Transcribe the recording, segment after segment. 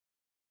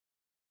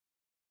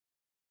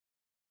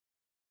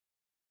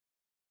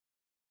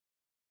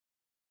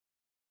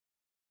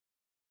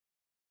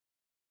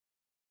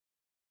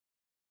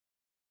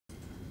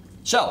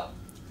So,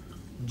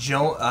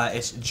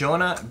 it's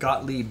Jonah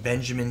Gottlieb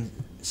Benjamin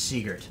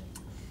Siegert.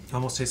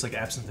 Almost tastes like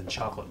absinthe and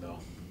chocolate, though.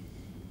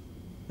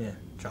 Yeah,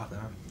 chocolate,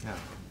 huh? Yeah.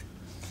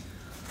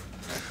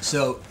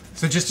 So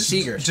just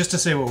to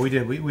say what we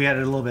did, we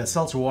added a little bit of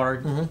seltzer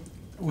water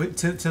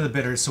to the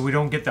bitters, so we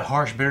don't get the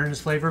harsh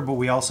bitterness flavor, but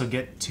we also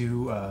get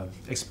to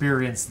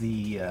experience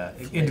the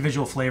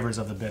individual flavors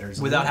of the bitters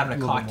without having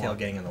a cocktail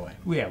getting in the way.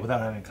 Yeah, without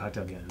having a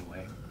cocktail getting in the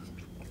way,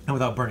 and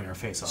without burning our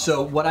face off.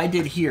 So what I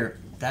did here,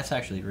 that's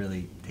actually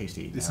really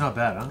tasty. It's not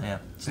bad, huh? Yeah,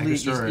 you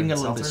can get a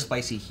little bit of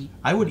spicy heat.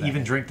 I would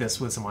even drink this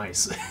with some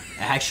ice.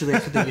 Actually,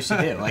 that's what they used to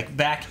do. Like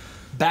back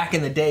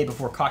in the day,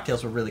 before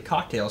cocktails were really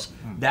cocktails,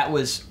 that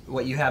was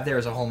what you have there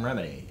as a home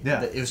remedy.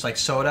 Yeah. It was like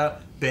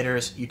soda,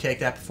 bitters. You take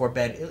that before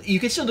bed.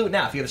 You can still do it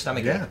now if you have a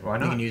stomach ache. Yeah, why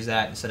not? You can use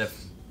that instead of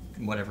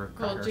whatever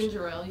crackers. Well,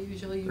 ginger ale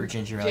usually. Or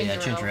ginger ale. Yeah,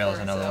 ginger ale is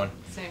another one.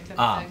 Same type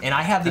of thing. And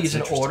I have these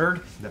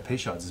ordered. That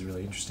Peychaud is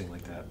really interesting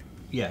like that.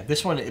 Yeah,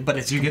 this one, but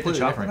it's Do you get the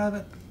chocolate different. out of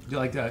it? Do you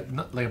like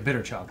like a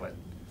bitter chocolate?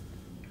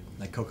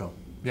 Like cocoa.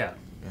 Yeah.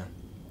 Yeah.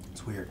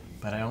 It's weird.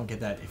 But I don't get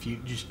that. If you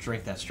just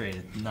drink that straight,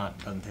 it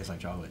doesn't taste like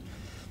chocolate.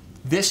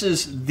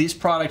 This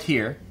product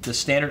here, the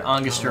standard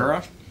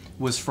Angostura,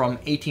 was from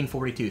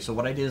 1842. So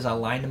what I did is I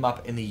lined them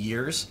up in the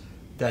years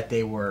that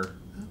they were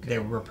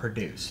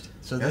produced.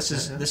 So this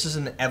is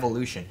an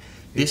evolution.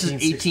 This is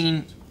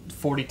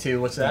 1842.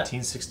 What's that?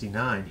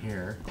 1869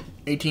 here.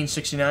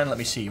 1869. Let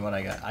me see what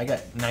I got. I got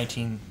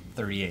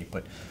 1938,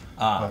 but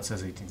Oh, it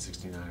says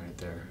 1869 right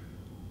there.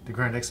 The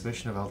Grand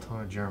Exhibition of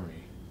Altona, Germany.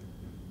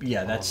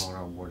 Yeah, that's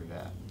awarded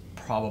at.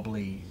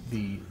 probably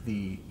the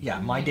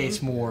my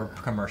date's more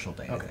commercial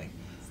day, I think.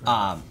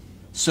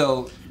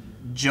 So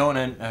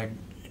Johan,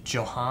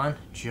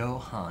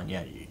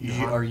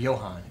 yeah, or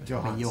Johann,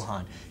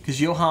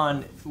 because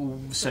Johann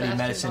studied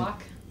medicine.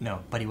 Bach? No,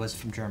 but he was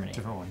from Germany.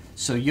 Different one.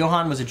 So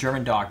Johann was a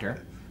German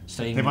doctor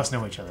studying. They must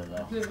know each other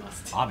though. They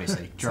must.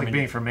 Obviously, It's German. like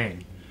being from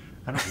Maine.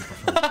 I know people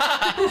from.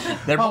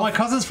 They're both, my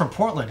cousin's from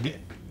Portland.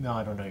 No,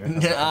 I don't know your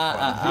cousin.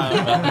 I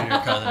don't know who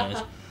your cousin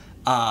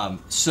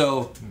is.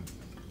 So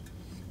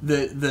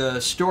the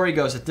story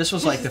goes that this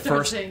was like the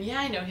first. Saying,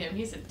 yeah, I know him.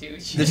 He's a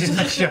douche.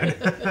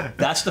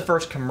 That's the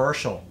first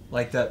commercial.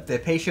 Like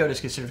the Peychaud is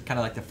considered kind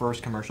of like the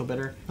first commercial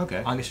bitter.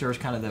 Okay. Angostura is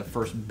kind of the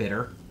first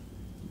bitter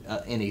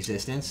in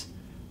existence.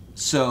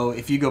 So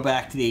if you go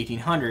back to the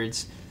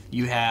 1800s,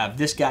 you have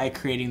this guy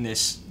creating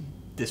this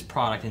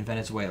product in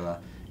Venezuela,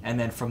 and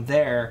then from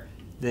there,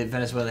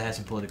 Venezuela had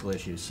some political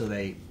issues, so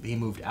he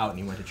moved out and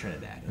he went to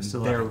Trinidad. And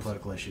Still having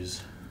political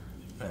issues.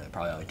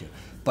 Probably only two,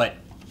 but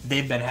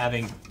they've been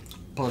having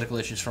political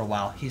issues for a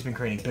while. He's been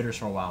creating bitters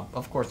for a while.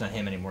 Of course, not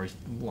him anymore. He's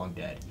long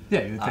dead.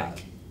 Yeah, you would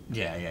think.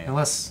 Yeah.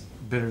 Unless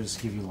bitters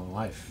give you long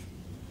life.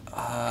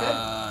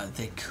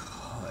 They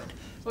could.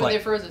 Well, they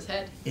froze his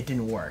head. It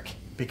didn't work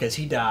because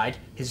he died.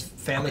 His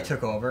family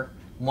took over.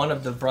 One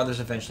of the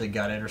brothers eventually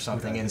got it or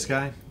something. And this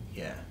guy?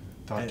 Yeah.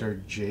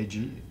 Dr.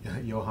 J.G.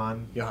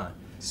 Johann.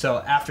 So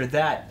after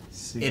that,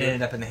 Secret. it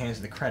ended up in the hands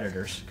of the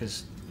creditors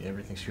because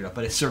everything screwed up.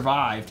 But it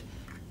survived,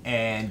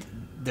 and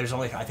there's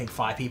only, I think,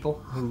 5 people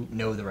who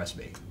know the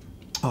recipe.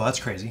 Oh, that's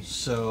crazy.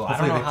 So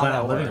hopefully I don't know how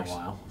that living works. a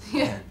while.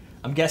 Yeah.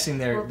 I'm guessing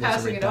We're there's a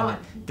passing it on.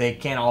 redundant. They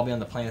can't all be on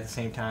the plane at the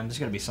same time. There's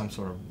going to be some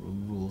sort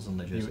of rules and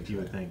logistics. You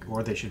would think.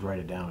 Or they should write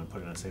it down and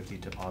put it in a safety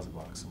deposit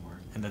box somewhere.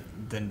 And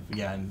then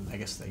and I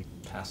guess they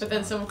pass But it then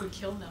on. someone could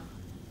kill them.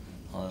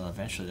 Well,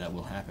 eventually that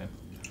will happen.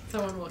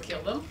 Someone will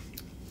kill them.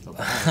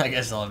 I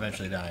guess they'll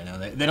eventually die. No,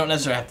 they don't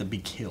necessarily have to be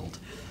killed.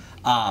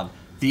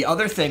 The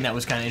other thing that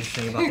was kind of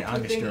interesting about the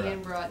Good thing Angostura.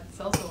 Ian brought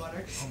salsa water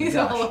because Oh he's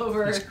my gosh, all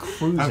over. he's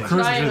cruising. I'm cruising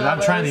Trying through. all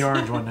I'm trying the those.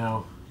 orange one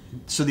now.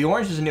 So the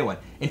orange is a new one.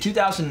 In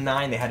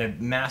 2009, they had a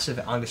massive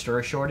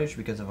Angostura shortage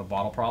because of a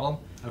bottle problem.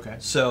 Okay.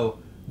 So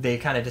they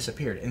kind of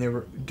disappeared. And they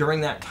were during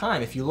that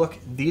time, if you look,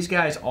 these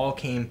guys all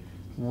came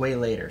way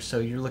later. So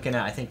you're looking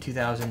at, I think,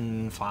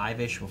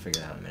 2005-ish. We'll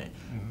figure that out in a minute.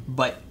 Mm-hmm.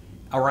 But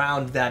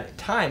around that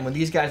time, when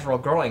these guys were all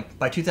growing,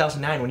 by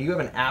 2009, when you have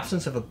an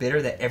absence of a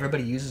bitter that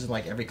everybody uses in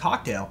like every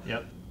cocktail,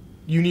 Yep.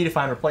 you need to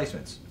find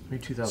replacements.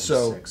 Maybe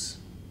 2006.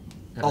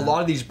 A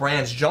lot of these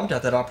brands jumped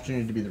at that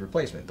opportunity to be the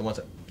replacement, the ones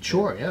that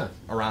Sure, yeah.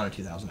 around in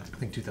 2009, I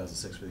think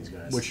 2006 for these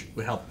guys. which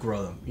would help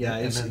grow them. Yeah,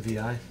 and it's then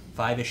VI.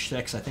 5-ish,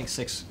 6. I think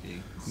 6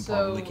 So-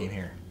 probably came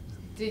here.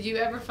 Did you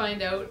ever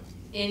find out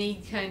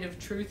any kind of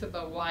truth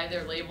about why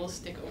their labels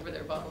stick over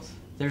their bottles?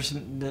 There's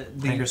the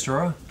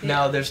Angostura?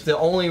 no. There's the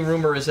only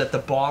rumor is that the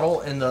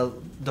bottle and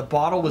the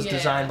bottle was Yeah.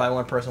 designed by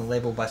one person,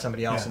 labeled by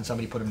somebody else, Yeah. and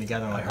somebody put them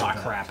together and I like, heard oh that.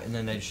 crap, and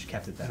then they just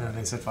kept it that And then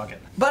way. they said, fuck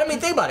it. But I mean,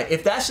 think about it.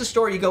 If that's the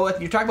story you go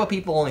with, you're talking about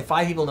people, only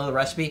 5 people know the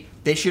recipe.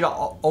 They should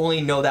only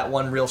know that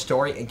one real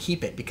story and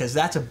keep it because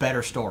that's a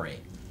better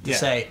story. To Yeah.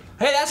 say,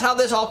 hey, that's how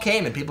this all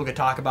came, and people could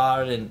talk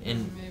about it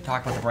and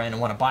talk about the brand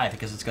and want to buy it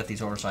because it's got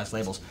these oversized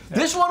labels. Yeah.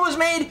 This one was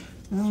made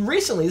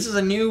recently. This is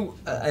a new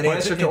an But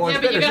answer it- to orange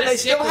Yeah, but you bitters, and gotta they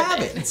still stick with have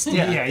it.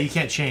 it. Yeah, you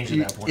can't change at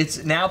that point.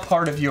 It's now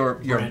part of your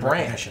brand,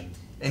 recognition.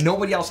 and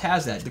nobody else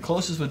has that. The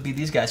closest would be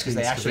these guys because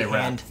they Because actually they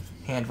wrap.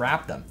 hand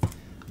wrap them.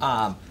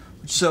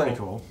 So Pretty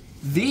cool.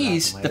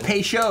 These, the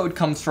Peychaud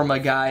comes from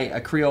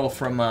a Creole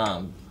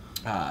from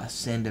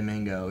San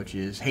Domingo, which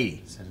is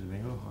Haiti. San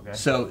Domingo, okay.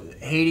 So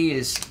Haiti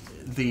is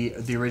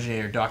the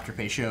originator, Dr.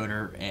 Peychaud,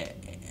 or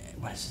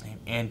what is his name?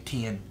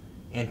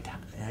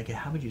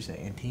 How would you say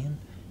Antien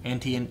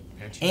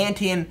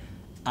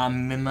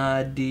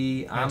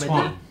Amadi.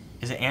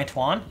 Is it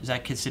Antoine? Is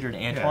that considered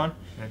Antoine?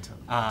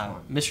 Yeah,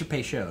 Mr.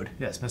 Peychaud.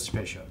 Yes, Mr.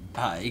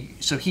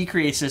 Peychaud. So he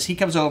creates this. He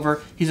comes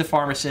over. He's a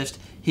pharmacist.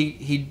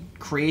 He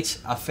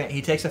creates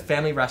he takes a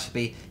family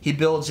recipe. He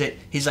builds it.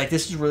 He's like,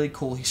 this is really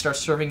cool. He starts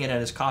serving it at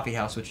his coffee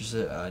house, which is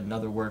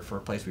another word for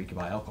a place where you can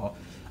buy alcohol,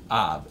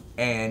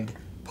 and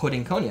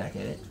putting cognac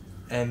in it.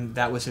 And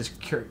that was his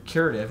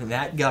curative, and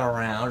that got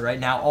around. Right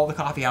now, all the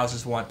coffee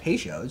houses want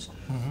Peychauds.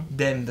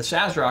 Then the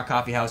Sazerac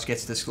coffee house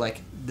gets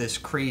this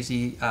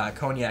crazy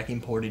cognac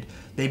imported.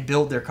 They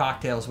build their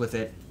cocktails with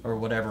it, or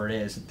whatever it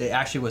is. They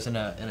actually was in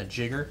a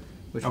jigger,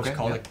 which was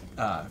called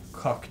a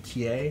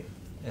cocktail.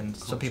 And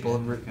some people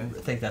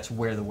think that's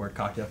where the word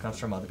cocktail comes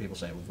from. Other people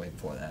say it was way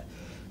before that.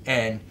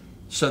 And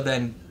so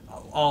then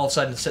all of a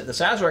sudden the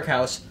Sazerac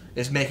house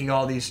is making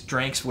all these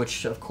drinks,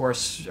 which of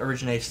course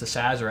originates the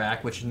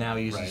Sazerac, which now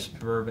uses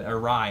bourbon or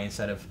rye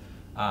instead of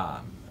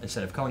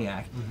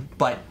cognac.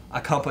 But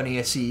a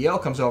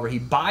CEO comes over, he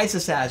buys the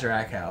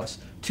Sazerac house.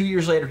 2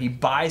 years later, he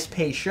buys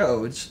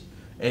Peychaud's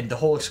and the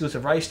whole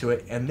exclusive rights to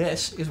it, and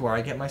this is where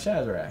I get my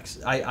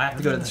Sazeracs. I have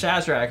to go to the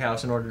Sazerac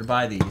house in order to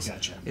buy these.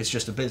 Gotcha. It's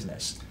just a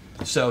business.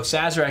 So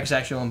Sazerac is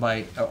actually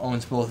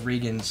owns both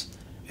Regan's,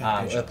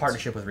 a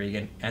partnership with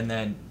Regan, and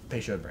then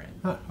Peychaud brand.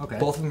 Huh, okay.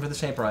 Both of them for the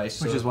same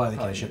price. Which so is why they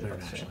probably can't ship about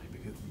the same.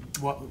 internationally.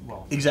 Because,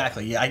 well,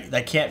 Exactly. Yeah,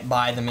 I can't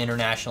buy them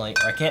internationally,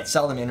 or I can't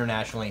sell them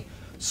internationally.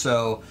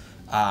 So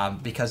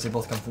because they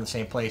both come from the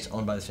same place,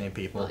 owned by the same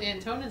people. Well,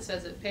 Antonin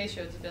says that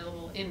Peychaud's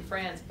available in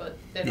France, but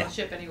they don't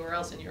ship anywhere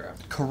else in Europe.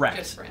 Correct.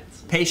 Just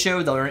France.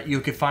 Peychaud, you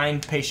could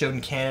find Peychaud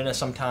in Canada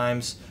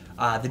sometimes.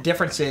 The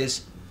difference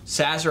is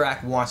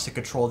Sazerac wants to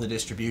control the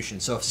distribution.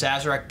 So if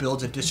Sazerac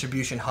builds a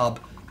distribution hub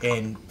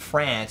in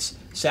France,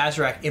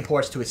 Sazerac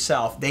imports to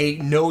itself. They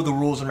know the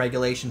rules and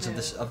regulations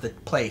of the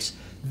place.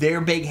 Their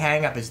big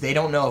hang-up is they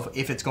don't know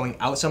if it's going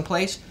out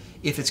someplace,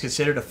 if it's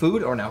considered a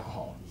food or an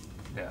alcohol.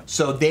 Yeah.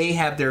 So they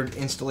have their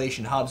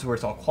installation hubs where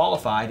it's all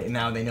qualified, and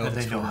now they know And if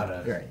it's they know food how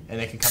or- to- right, and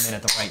they can come in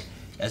at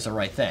the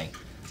right thing.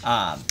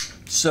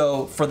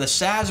 So for the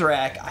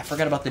Sazerac, I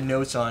forgot about the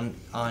notes on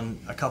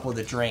a couple of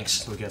the drinks.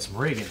 so we got some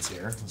Regans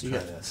here. Let's try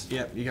this.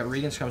 Yep, you got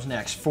Regan's comes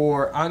next.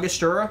 For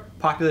Angostura,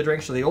 popular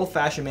drinks are the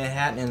old-fashioned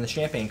Manhattan and the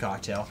champagne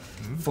cocktail.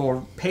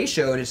 For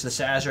Peychaud, it's the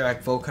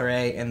Sazerac, Boker,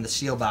 and the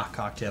Seelbach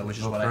cocktail, which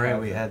is what I Boker,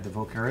 have. we had the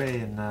Boker,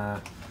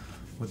 and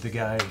with the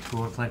guy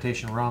who owned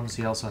Plantation Rums,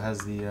 he also has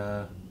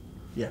the...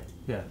 They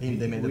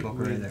made the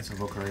Boker there. So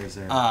Boker is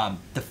there.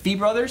 The Fee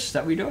Brothers, is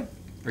that what you're doing?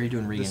 Or are you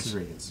doing Regan's? This is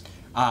Regan's.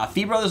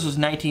 Fee Brothers was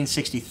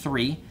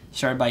 1963,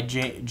 started by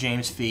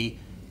James Fee,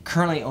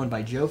 currently owned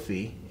by Joe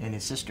Fee and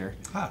his sister.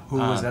 Who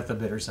was at the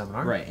bitter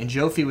seminar. Right, and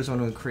Joe Fee was the one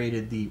who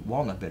created the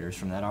walnut bitters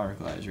from that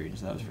article I was reading,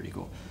 so that was pretty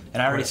cool.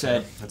 And I already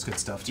said, that's good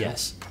stuff too.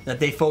 yes, that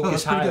they focus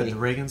that's pretty highly. good.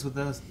 The Regans with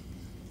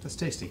that's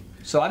tasty.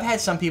 So I've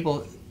had some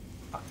people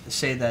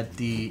say that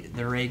the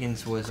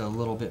Regan's was a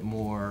little bit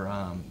more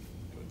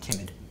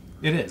timid.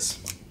 It is,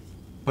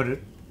 but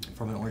it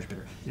From an orange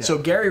bitter. Yeah. So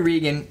Gary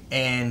Regan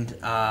and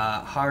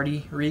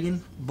Hardy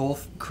Regan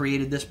both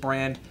created this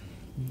brand.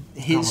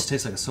 it almost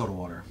tastes like a soda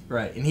water.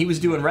 Right, and he was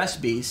doing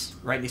recipes,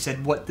 right? And he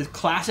said what the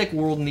classic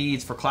world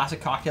needs for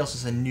classic cocktails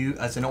is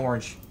an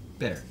orange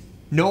bitter.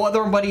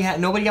 Nobody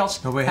else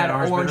had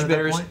orange bitter at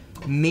bitters. that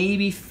point?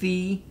 Maybe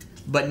Fee,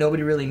 but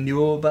nobody really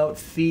knew about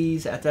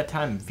Fees at that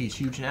time. Fee's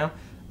huge now.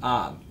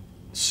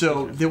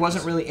 So there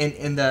wasn't really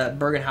in the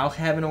Berg Hauck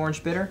have an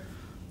orange bitter,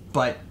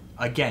 but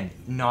again,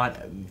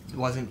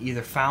 wasn't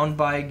either found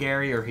by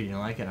Gary or he didn't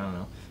like it. I don't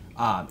know.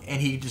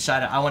 And he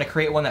decided, I want to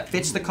create one that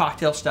fits the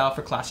cocktail style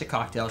for classic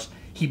cocktails.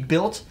 He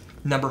built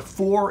number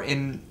 4,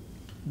 and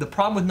the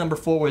problem with number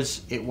 4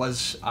 was it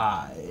was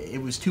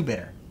too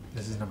bitter.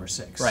 This is number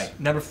 6. Right.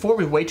 Number 4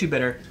 was way too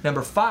bitter.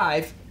 Number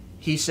 5,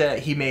 he said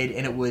he made,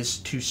 and it was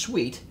too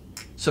sweet.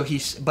 So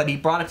but he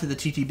brought it to the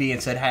TTB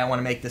and said, hey, I want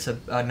to make this a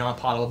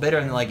non-potable bitter,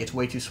 and they're like, it's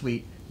way too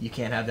sweet. You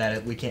can't have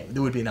that.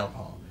 There would be an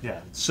alcohol. Yeah.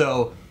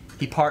 So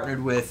he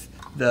partnered with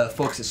the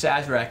folks at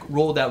Sazerac,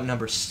 rolled out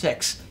number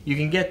 6. You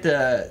can get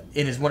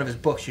one of his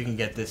books. You can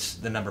get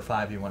the number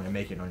 5 if you want to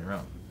make it on your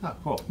own. Oh,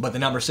 cool. But the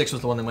number 6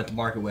 was the one they went to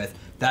market with.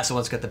 That's the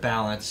one that's got the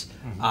balance.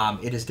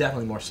 It is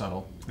definitely more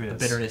subtle. The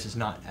bitterness is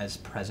not as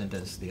present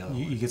as the other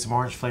one. You get some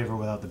orange flavor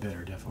without the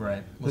bitter, definitely.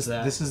 Right. What's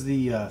that? This is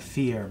the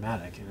Fee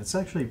aromatic, and it's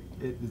actually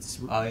it's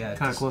kind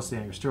of close to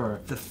the Angostura.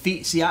 The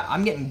Fee. See,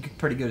 I'm getting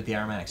pretty good at the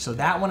aromatics. So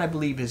that one I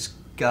believe is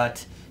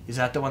got. Is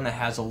that the one that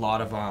has a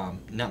lot of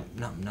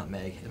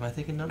nutmeg? Am I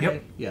thinking nutmeg?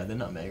 Yep. Yeah, the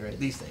nutmeg, right?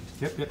 These things.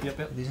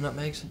 Yep. These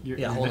nutmegs?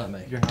 Your whole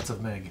nutmeg. Your nuts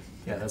of meg.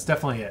 Yeah, that's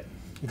definitely it.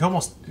 You can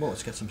almost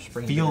It's got some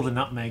spring. feel the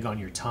nutmeg on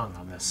your tongue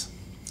on this.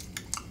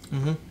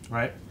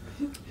 Right?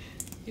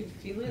 You can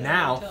feel it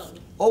Now, on your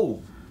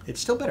tongue. it's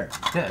still bitter.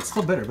 Yeah, it's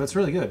still bitter, but it's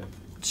really good.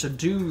 So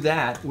do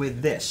that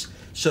with this.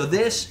 So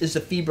this is the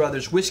Fee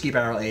Brothers Whiskey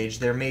Barrel Age.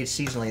 They're made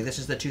seasonally. This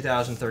is the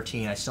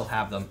 2013. I still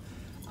have them.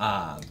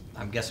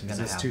 I'm guessing I'm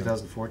going to have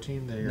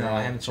 2014? No,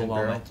 I haven't sold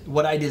all my...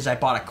 What I did is I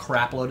bought a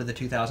crap load of the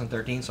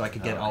 2013 so I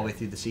could get all the way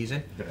through the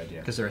season. Good idea.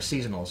 Because they're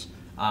seasonals.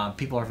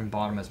 People haven't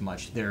bought them as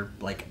much. They're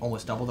like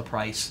almost double the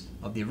price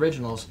of the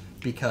originals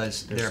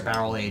because they're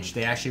barrel aged.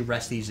 They actually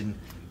rest these in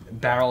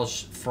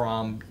barrels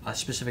from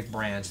specific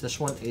brands. This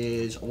one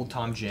is Old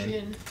Tom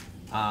Gin.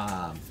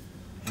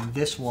 And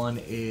this one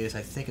is,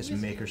 I think it's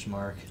Maker's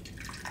Mark.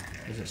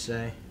 Does it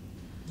say?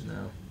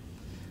 No.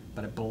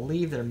 But I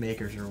believe their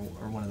makers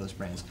are one of those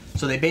brands.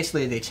 So they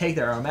take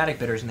their aromatic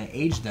bitters and they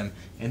age them.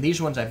 And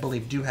these ones I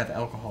believe do have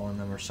alcohol in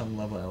them or some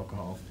level of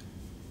alcohol.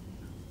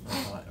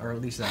 Or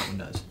at least that one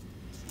does.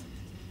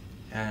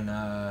 And,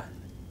 no,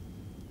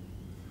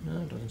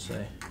 it doesn't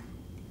say.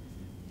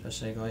 It does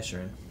say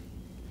glycerin.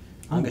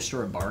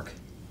 Angostura bark.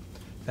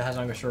 If it has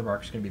Angostura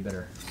bark, it's going to be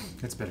bitter.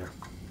 It's bitter.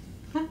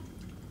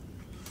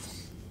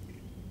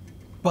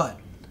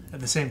 But at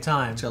the same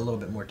time, it's got a little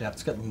bit more depth.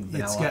 It's got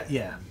vanilla.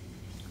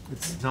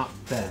 It's not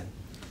bad.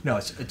 No,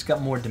 it's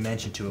got more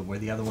dimension to it, where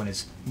the other one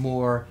is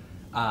more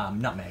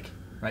nutmeg,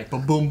 right?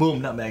 Boom, boom,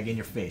 boom, nutmeg in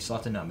your face.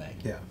 Lots of nutmeg.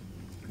 Yeah.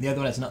 The other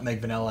one has nutmeg,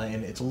 vanilla,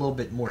 and it's a little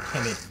bit more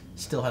timid.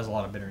 Still has a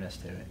lot of bitterness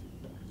to it.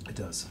 It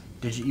does.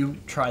 Did you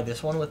try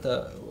this one with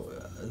the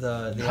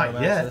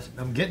Not yet.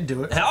 I'm getting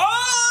to it.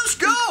 Oh, let's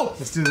go!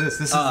 Let's do this.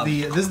 This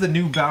is the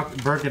new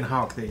Berg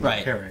Hauck that you're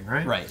carrying,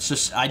 right? Right. So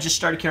I just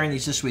started carrying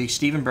these this week.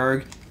 Stephen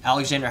Berg,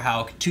 Alexander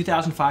Hauck,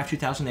 2005,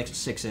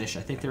 2006-ish.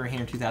 I think they were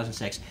here in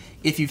 2006.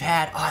 If you've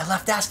had...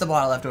 Oh, that's the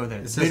bottle left over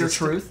there. Bitter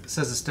Truth. It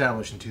says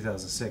established in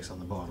 2006 on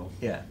the bottle.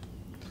 Yeah.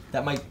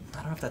 That might... I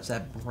don't know if that's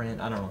that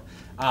brand. I don't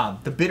know.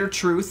 The Bitter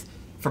Truth,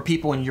 for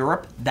people in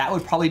Europe, that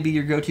would probably be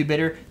your go-to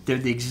bitter. They're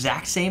the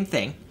exact same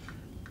thing.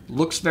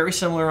 Looks very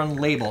similar on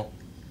the label.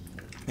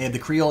 They have the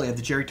Creole, they have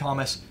the Jerry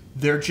Thomas.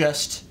 They're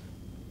just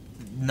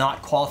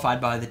not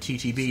qualified by the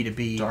TTB to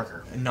be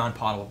darker,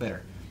 non-potable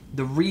bitter.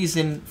 The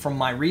reason from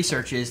my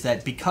research is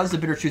that because the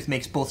Bitter Truth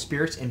makes both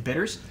spirits and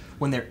bitters,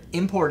 when they're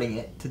importing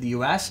it to the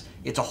U.S.,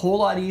 it's a whole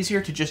lot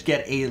easier to just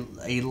get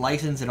a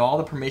license and all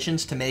the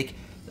permissions to make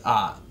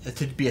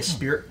to be a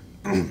spirit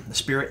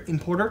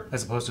importer,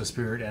 as opposed to a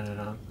spirit and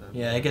a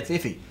yeah, it gets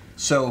iffy.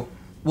 So,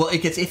 well,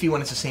 it gets iffy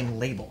when it's the same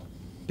label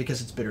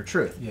because it's Bitter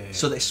Truth. Yeah.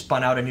 So they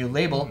spun out a new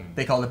label.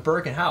 They called it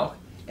Berg Hauck,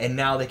 and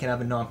now they can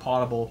have a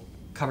non-potable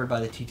covered by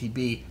the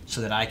TTB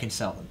so that I can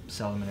sell them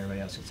and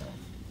everybody else can sell them.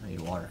 I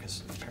need water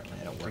because apparently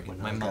I don't work with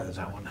my mouth.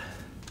 That one.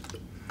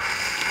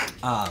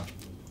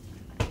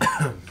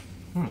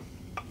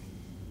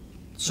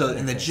 So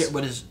in the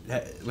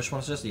which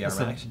one is this? The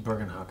aromatics?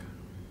 Berg Hauck.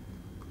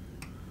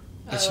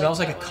 It smells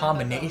like a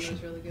combination.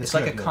 Really it's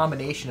like a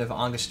combination of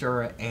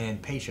Angostura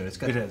and Peychaud. It's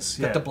got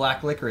got the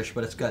black licorice,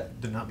 but it's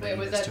got the nutmeg. Wait,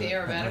 was that the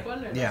aromatic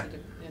one? Or yeah.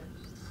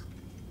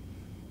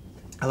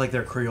 I like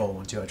their Creole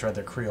one too. I tried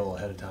their Creole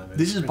ahead of time.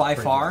 This is by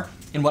far,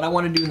 and what I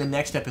want to do in the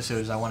next episode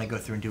is I want to go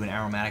through and do an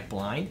aromatic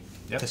blind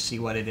to see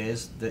what it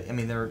is. I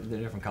mean, they're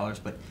different colors,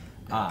 but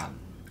and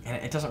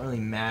it doesn't really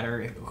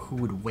matter who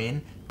would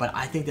win. But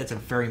I think that's a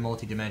very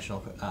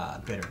multi-dimensional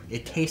bitter.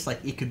 It tastes like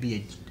it could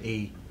be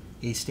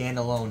a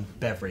standalone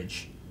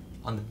beverage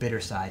on the bitter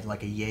side,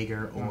 like a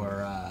Jaeger or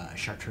a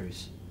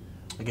Chartreuse.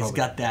 Like it's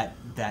got that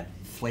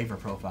flavor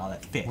profile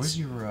that fits. Where's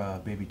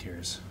your baby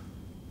tears?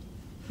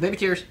 Baby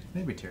tears.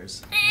 Baby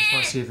tears. I just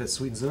want to see if it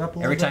sweetens it up a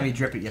little Every bit. time you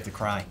drip it, you have to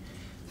cry.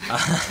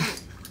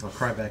 I'll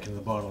cry back into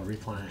the bottle and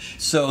replenish.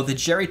 So the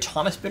Jerry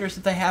Thomas bitters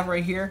that they have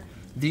right here,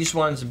 these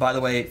ones, by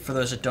the way, for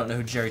those that don't know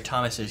who Jerry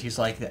Thomas is, he's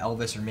like the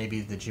Elvis or maybe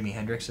the Jimi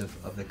Hendrix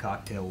of the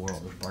cocktail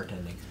world of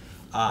bartending.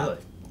 Really?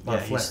 Yeah,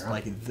 he's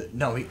like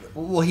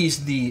he's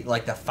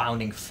the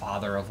founding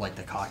father of like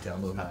the cocktail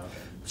movement. Oh, okay.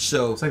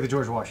 So it's like the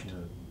George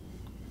Washington.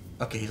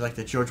 Okay, he's like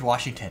the George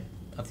Washington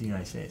of the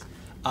United States.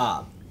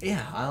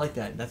 Yeah, I like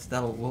that.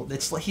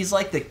 He's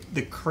like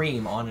the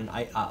cream on an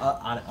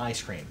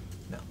ice cream.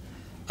 No.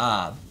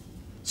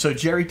 So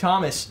Jerry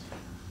Thomas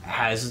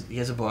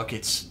has a book.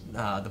 It's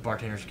the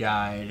Bartender's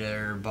Guide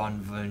or Bon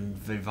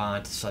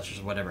Vivant, such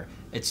as whatever.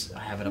 I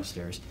have it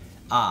upstairs.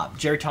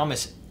 Jerry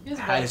Thomas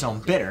had his own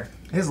bitter.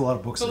 He has a lot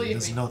of books that he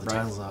doesn't know the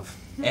titles of.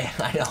 And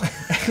I know.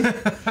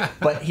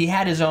 But he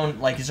had his own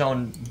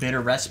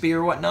bitter recipe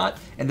or whatnot,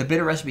 and the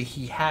bitter recipe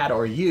he had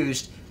or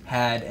used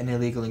had an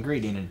illegal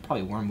ingredient and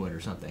probably wormwood or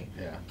something.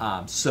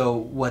 Yeah. So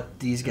what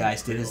these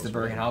guys did is the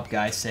Berg Hauck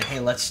guys said, hey,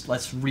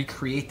 let's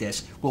recreate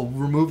this. We'll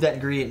remove that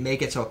ingredient,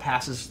 make it so it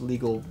passes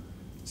legal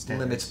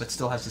limits, but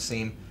still has the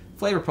same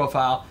flavor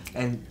profile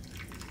and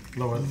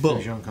lower the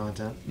fusion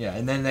content. Yeah,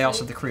 and then they also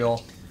have the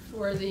Creole.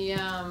 For the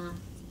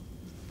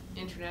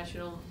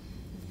international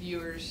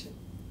viewers.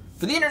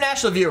 For the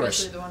international viewers.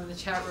 Especially the one in the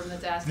chat room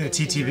that's asking. The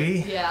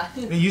TTB? Yeah.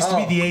 It used to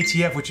be the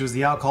ATF, which was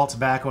the Alcohol,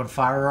 Tobacco, and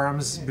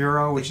Firearms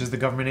Bureau, which is the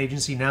government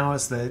agency. Now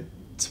it's the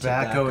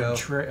Tobacco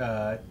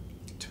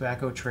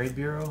Trade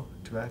Bureau.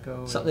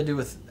 Something to do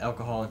with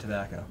alcohol and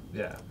tobacco.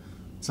 Yeah.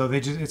 So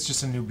it's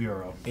just a new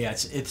bureau. Yeah,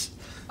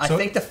 I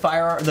think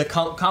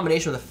the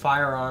combination of the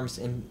firearms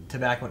and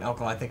tobacco and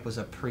alcohol, I think, was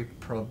a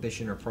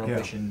pre-prohibition or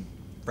prohibition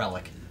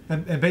relic.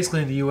 And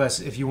basically in the U.S.,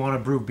 if you want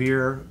to brew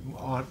beer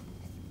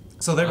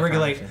so they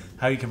regulate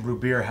how you can brew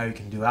beer, how you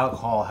can do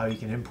alcohol, how you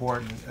can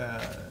import and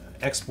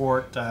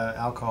export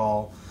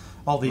alcohol,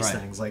 all these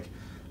things. Like,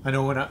 I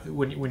know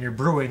when you're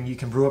brewing, you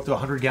can brew up to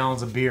 100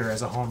 gallons of beer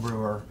as a home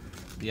brewer,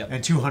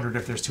 and 200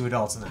 if there's 2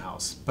 adults in the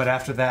house. But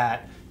after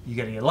that, you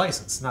got to get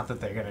licensed. Not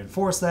that they're going to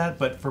enforce that,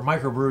 but for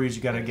microbreweries,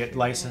 you got to get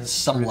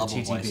licensed some through level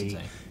the of TTB.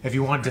 licensing. If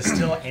you want to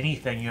distill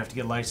anything, you have to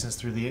get licensed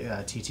through the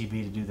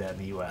TTB to do that in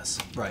the U.S.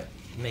 Right.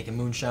 Making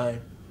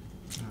moonshine.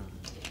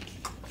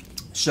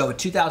 So in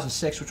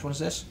 2006, which one is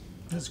this?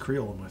 There's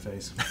Creole in my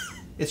face.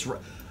 It's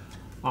red.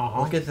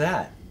 Look at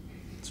that.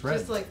 It's red.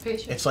 Just like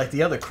Peychaud. It's like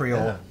the other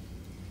Creole. Yeah.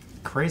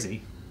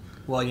 Crazy.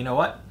 Well, you know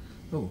what?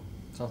 Ooh,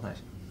 smells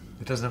nice.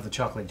 It doesn't have the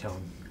chocolate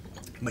tone.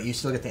 But you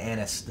still get the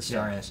anise, the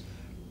star anise.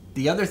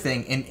 The other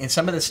thing, and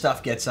some of this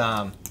stuff gets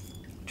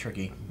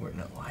tricky.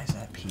 Why is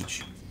that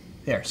peach?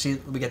 There, see,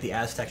 we get the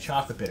Aztec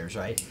chocolate bitters,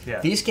 right? Yeah.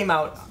 These came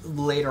out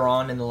later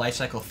on in the life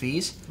cycle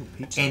fees.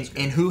 Ooh,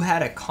 and who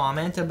had a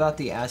comment about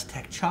the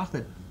Aztec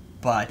chocolate,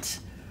 but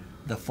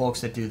the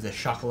folks that do the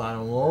chocolate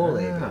mole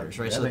bitters,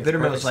 right? So the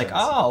Bittermens was like,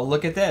 oh,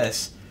 look at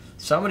this.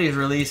 Somebody's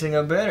releasing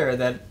a bitter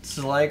that's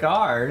like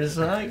ours.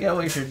 I get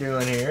what you're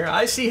doing here.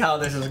 I see how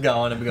this is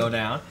going to go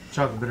down.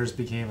 Chocolate bitters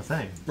became a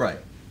thing. Right.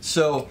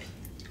 So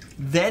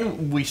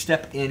then we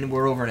step in,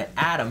 we're over to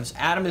Adams.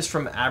 Adam is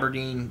from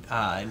Aberdeen,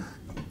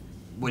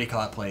 what do you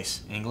call that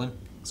place? England?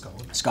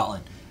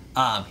 Scotland.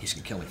 He's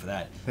going to kill me for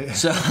that.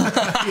 So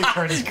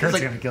Kurt's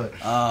going to kill you.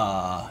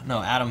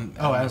 No, Adam.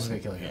 Oh, Adam's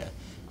going to kill you. Yeah.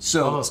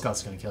 So, all those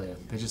Scots going to kill you.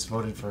 They just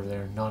voted for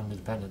their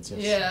non-independence.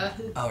 Yes.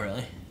 Yeah. Oh,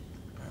 really?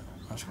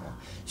 That's cool.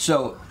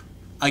 So,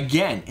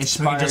 again,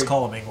 inspired. We can just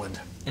call them England.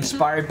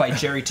 Inspired by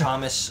Jerry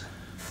Thomas.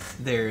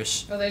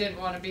 There's. Oh, they didn't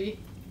want to be?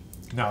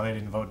 No, they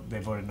didn't vote. They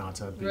voted not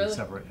to be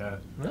separate. Yeah.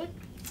 Really?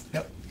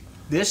 Yep.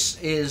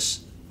 This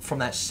is from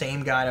that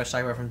same guy I was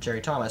talking about from Jerry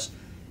Thomas.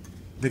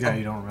 The guy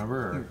you don't remember?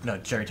 Or? No,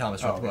 Jerry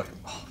Thomas wrote the book.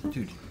 Oh,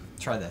 dude,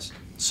 try this.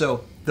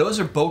 So, those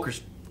are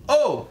Boker's.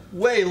 Oh,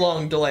 way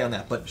long delay on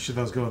that, but should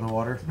those go in the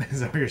water?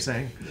 Is that what you're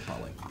saying? Yeah,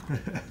 probably.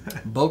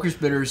 Boker's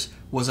Bitters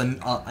was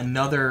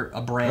another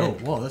brand.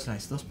 Oh, whoa, that's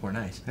nice. Those pour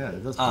nice. Yeah,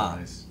 it does pour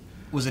nice.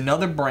 Was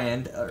another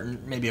brand, or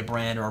maybe a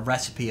brand or a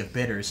recipe of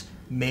bitters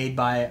made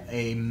by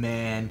a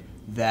man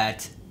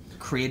that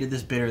created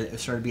this bitter that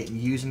started getting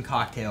used in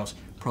cocktails.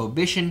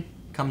 Prohibition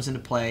comes into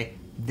play.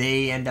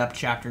 They end up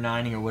chapter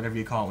 9ing or whatever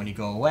you call it when you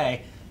go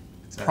away.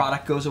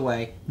 Product goes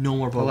away. No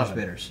more Boker's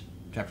Bitters.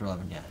 Chapter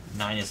 11. Yeah,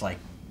 9 is like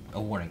a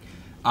warning.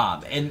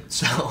 And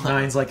so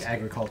 9's like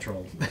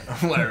agricultural.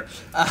 Whatever.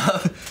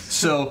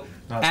 So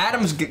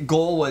Adam's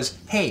goal was,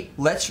 hey,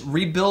 let's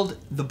rebuild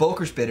the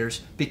Boker's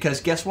bitters because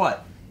guess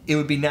what? It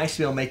would be nice to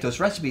be able to make those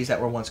recipes that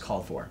were once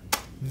called for.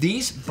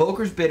 These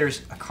Boker's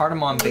bitters, a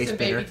cardamom-based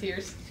bitter. Baby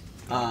tears.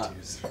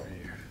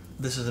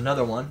 This is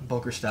another one,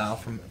 Boker style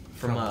from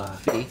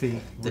Fee,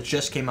 that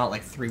just came out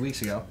like 3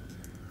 weeks ago.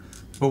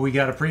 But we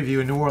got a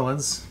preview in New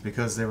Orleans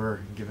because they were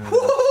giving.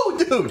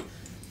 Woohoo, dude!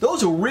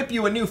 Those will rip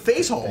you a new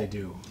face hole. They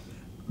do.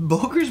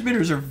 Boker's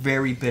bitters are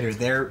very bitter.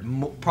 They're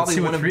probably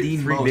one of the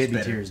most baby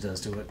bitter. tears does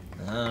to it.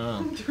 I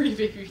don't know. 3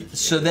 baby tears.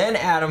 So then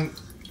Adam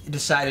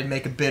decided to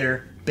make a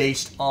bitter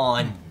based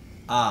on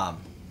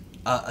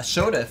a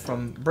soda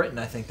from Britain,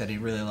 I think, that he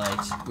really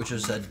liked, which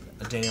was a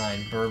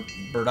dandelion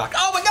burdock.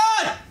 Oh my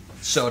God!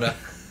 Soda.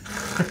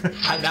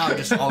 Now I'm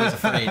just always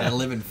afraid. I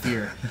live in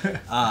fear.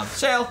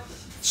 Sale.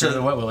 So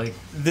the Wet Willy.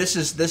 This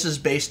is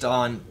based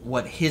on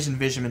what his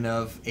envisionment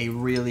of a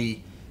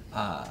really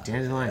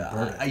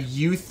dandelion a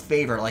youth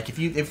favorite. Like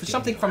if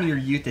something from your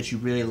youth that you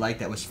really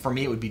liked, that was, for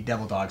me, it would be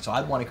Devil Dog. So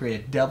I'd want to create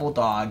a Devil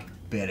Dog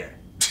bitter.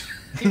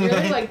 He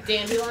really liked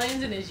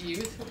dandelions in his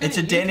youth. It's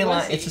a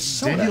dandelion. It's a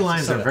soda.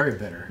 Dandelions are very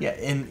bitter. Yeah,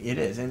 and it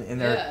is, and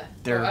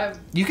they're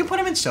you can put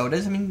them in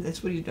sodas. I mean,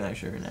 that's what you do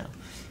sugar now.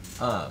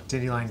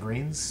 Dandelion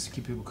greens,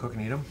 keep people cook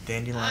and eat them.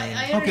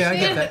 Dandelion. Okay, I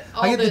get that.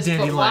 I get the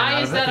dandelion why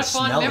out is of it. that a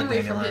Smell fond the memory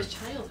from dandelion. his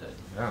childhood?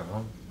 I don't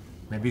know.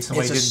 Maybe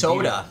somebody It's a didn't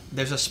soda.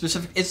 There's a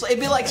specific. It'd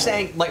be like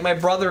saying, like, my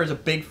brother is a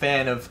big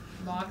fan of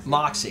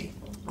Moxie.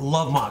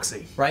 Love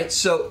Moxie. Right.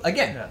 So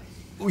again,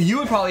 you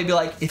would probably be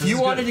like, if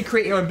you wanted to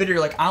create your own bitter,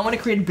 you're like, I want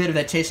to create a bitter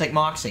that tastes like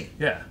Moxie.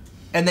 Yeah.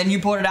 And then you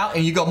put it out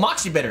and you go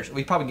Moxie bitters.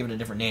 We probably give it a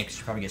different name because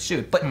you probably get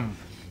sued. But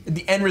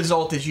the end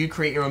result is you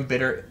create your own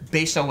bitter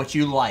based on what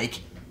you like.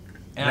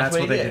 And that's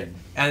what they did.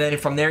 And then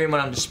from there you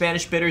went on to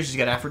Spanish bitters. You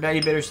got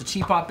Aphrodite bitters, the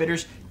teapot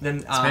bitters. Then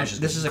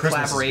this is a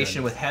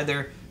collaboration with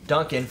Heather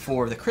Duncan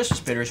for the Christmas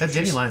bitters. That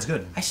dandelion's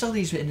good. I sell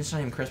these, and it's not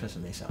even Christmas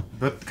when they sell.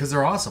 But because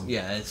they're awesome.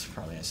 Yeah, it's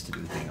probably has to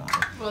do with being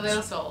awesome. Well, they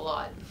don't sell a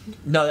lot.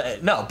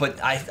 No, but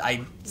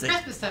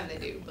Christmas time they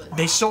do. But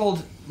they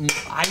sold.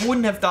 I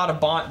wouldn't have thought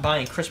of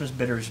buying Christmas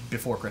bitters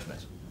before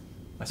Christmas.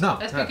 No,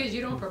 that's because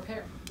you don't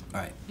prepare. All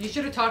right. You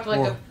should have talked like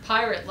Or- a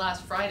pirate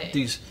last Friday.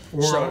 These.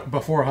 Or So,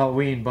 before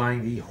Halloween,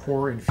 buying the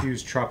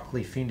horror-infused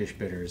tropically fiendish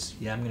bitters.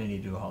 yeah, I'm gonna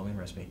need to do a Halloween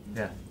recipe.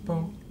 Yeah.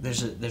 Boom.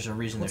 There's a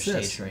reason What's they're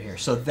this? staged right here.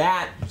 So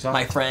that, What's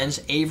my up?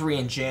 friends, Avery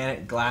and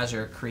Janet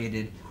Glaser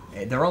created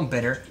their own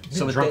bitter.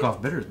 So what drunk they-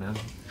 off bitters, man.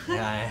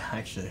 Yeah,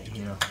 actually,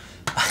 you know.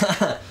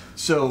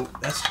 So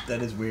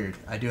that is weird.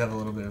 I do have a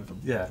little bit of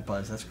Yeah.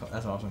 buzz.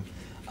 That's awesome.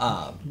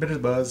 Bitters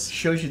buzz.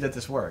 Shows you that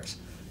this works.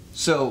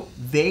 So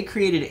they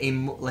created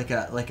like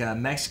a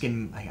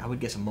Mexican, I would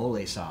guess, a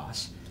mole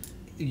sauce,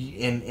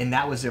 and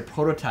that was their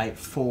prototype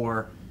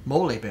for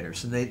mole bitters.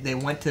 So they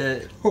went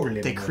to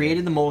they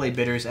created the mole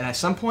bitters, and at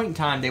some point in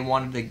time they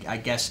wanted to, I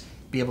guess,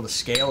 be able to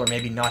scale or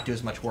maybe not do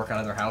as much work out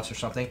of their house or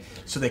something.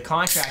 So they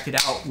contracted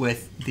out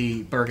with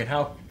the Berg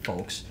Hauck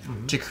folks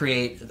to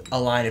create a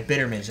line of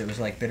Bittermens. It was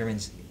like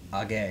Bittermens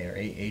AG or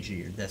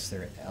AG, or that's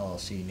their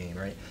LLC name,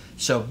 right?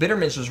 So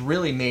Bittermens was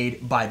really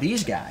made by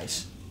these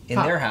guys in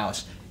their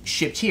house,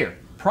 shipped here.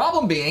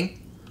 Problem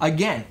being,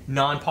 again,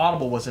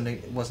 non-potable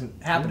wasn't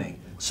happening.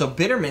 So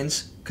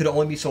Bittermens could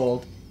only be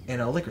sold in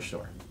a liquor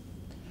store.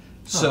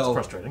 So That's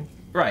frustrating.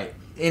 right,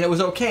 and it was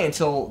okay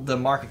until the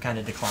market kind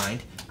of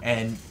declined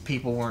and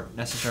people weren't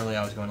necessarily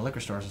always going to liquor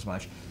stores as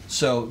much.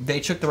 So they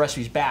took the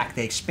recipes back,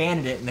 they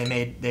expanded it, and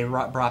they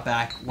brought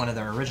back one of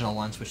their original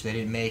ones, which they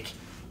didn't make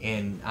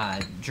in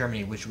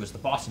Germany, which was the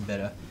Boston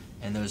Bitter,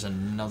 and there was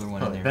another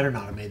one in They there. better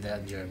not have made that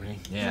in Germany.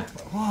 Yeah.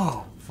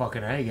 Whoa.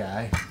 Fucking A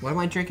guy. What am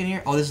I drinking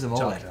here? Oh, this is the mole.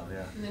 Chocolate,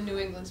 yeah. And the New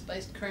England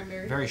spiced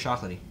cranberry. Very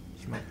chocolatey.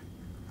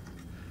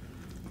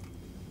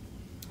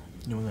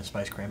 New England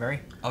spiced cranberry.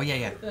 Oh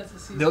yeah. That's a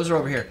season. Those are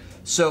over here.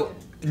 So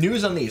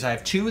news on these. I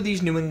have 2 of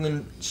these New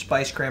England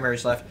spiced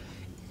cranberries left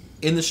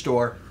in the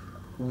store.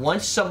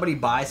 Once somebody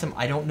buys them,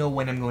 I don't know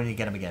when I'm going to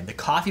get them again. The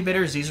coffee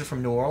bitters, these are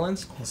from New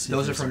Orleans.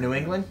 Those are from New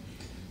England.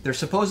 They're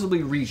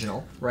supposedly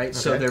regional, right?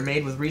 So Okay. they're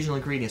made with regional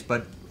ingredients.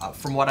 But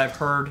from what I've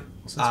heard,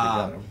 Since we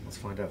got them, let's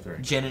find out there.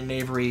 Janet and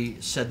Avery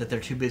said that they're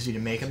too busy to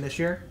make them this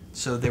year,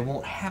 so they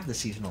won't have the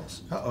seasonals.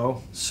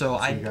 Uh-oh. So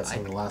You got some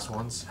of the last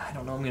ones. I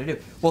don't know what I'm going to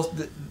do. Well,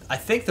 I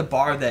think the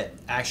bar that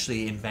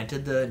actually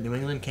invented the New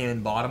England came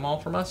and bought them all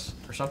from us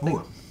or something.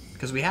 Ooh.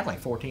 Because we had like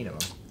 14 of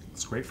them.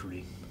 It's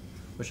grapefruity.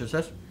 Which is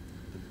this?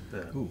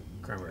 Ooh,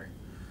 cranberry.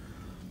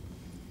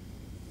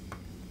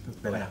 That's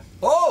Oh, bitter. yeah.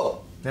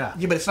 Oh! Yeah.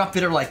 Yeah, but it's not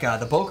bitter like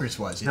the Boker's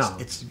was. It's, No.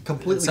 it's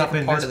completely It's up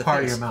different in part this of the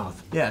part of face. your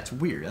mouth. Yeah, it's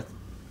weird. That's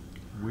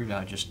weird how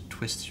it just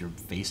twists your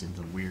face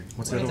into weird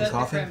What's Is the that other one? the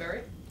Coffee?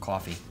 cranberry?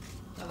 coffee.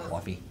 Oh, that's-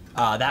 Coffee.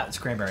 That's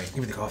cranberry. Give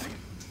me the coffee.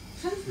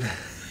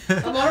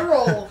 I'm on a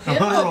roll.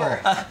 Hit on a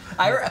over.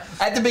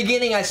 At the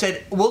beginning, I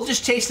said, we'll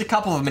just taste a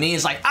couple of them. And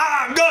he's like,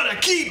 I'm going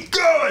to keep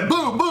going.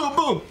 Boom, boom,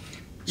 boom.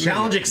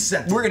 Challenge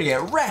accepted. We're going to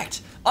get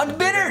wrecked on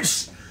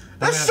bitters.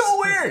 That's Yes. so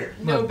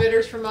weird. No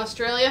bitters from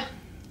Australia.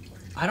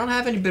 I don't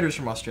have any bitters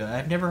from Australia.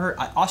 I've never heard.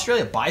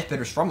 Australia buys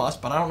bitters from us,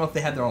 but I don't know if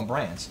they have their own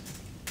brands.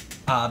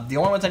 The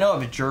only ones I know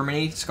of are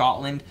Germany,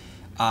 Scotland,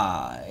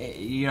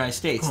 United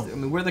States. Huh. I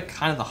mean, we're the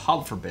kind of the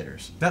hub for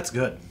bitters. That's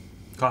good.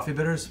 Coffee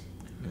bitters?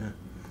 Yeah.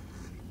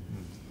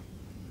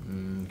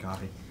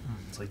 Coffee.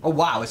 It's like, Oh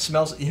wow, it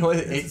smells. You know,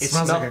 it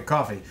smells like a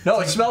coffee. No,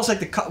 it smells like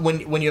the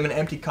when you have an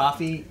empty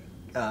coffee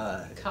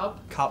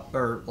Cup. cup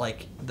or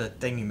like the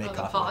thing you make Oh, the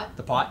coffee. pot?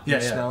 The pot. Yeah,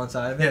 you yeah. smell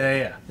inside of it.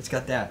 Yeah. It's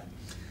got that.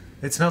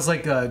 It smells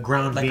like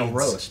ground Like beans. a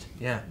roast.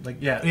 Yeah.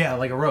 Like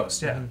like a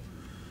roast. Yeah.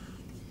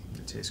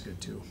 It tastes good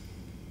too.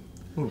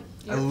 Ooh,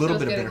 Your a little episode's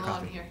bit of getting bitter long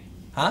coffee. Here.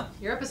 Huh?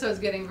 Your episode's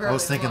getting very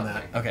was thinking long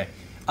that. here.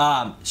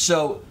 Okay.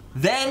 So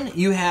then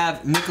you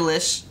have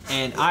Nicholas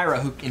and Ira,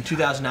 who in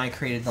 2009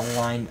 created the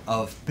line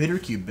of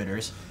Bittercube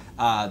bitters.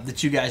 The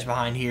 2 guys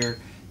behind here,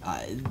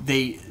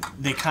 they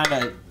kind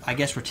of, I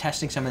guess, were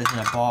testing some of this in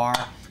a bar,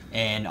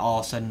 and all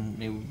of a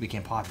sudden it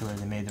became popular.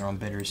 They made their own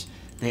bitters.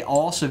 They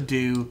also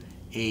do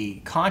a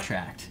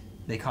contract.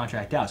 They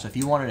contract out. So if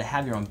you wanted to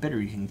have your own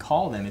bitter, you can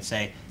call them and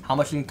say, how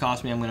much it can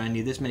cost me? I'm going to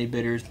need this many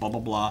bitters, blah, blah,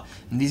 blah.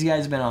 And these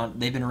guys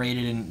they've been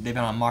rated, and they've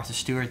been on Martha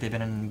Stewart, they've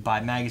been in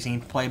by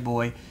Magazine,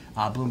 Playboy,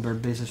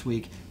 Bloomberg Business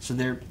Week. So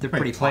they're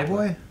pretty Playboy?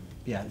 popular.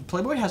 Yeah,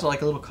 Playboy has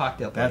like a little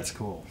cocktail place. That's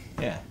cool.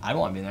 Yeah, I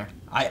want to be in there.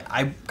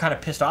 I kind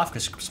of pissed off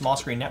because Small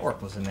Screen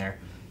Network was in there,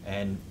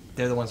 and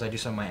they're the ones I do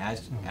some of my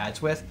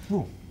ads with.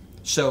 Ooh,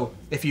 So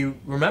if you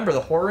remember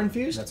the Horror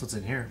Infused, that's what's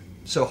in here.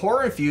 so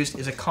Horror Infused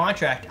is a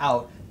contract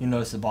out. You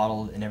notice the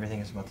bottle and everything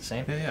is about the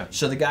same. Yeah.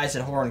 So the guys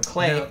at Horror and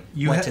Clay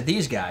Now, went to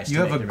these guys. You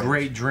to have make a their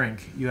great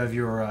drink. You have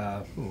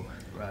your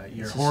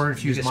This is- horror you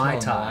infused can Mai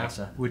smell Tai,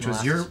 molasses. which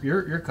was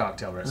your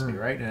cocktail recipe,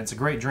 right? And it's a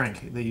great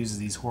drink that uses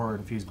these horror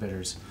infused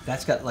bitters.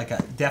 That's got like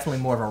a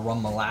definitely more of a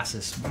rum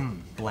molasses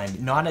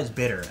blend, not as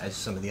bitter as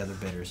some of the other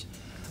bitters.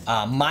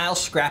 Miles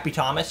Scrappy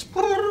Thomas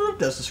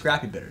does the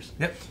Scrappy bitters.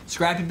 Yep.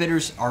 Scrappy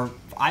bitters are,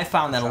 I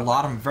found that a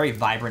lot of them very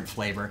vibrant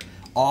flavor,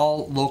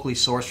 all locally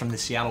sourced from the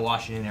Seattle,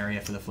 Washington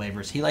area for the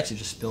flavors. He likes to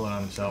just spill it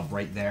on himself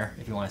right there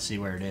if you want to see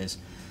where it is.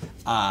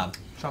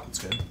 Chocolate's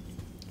good.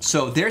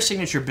 So their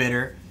signature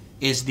bitter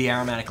is the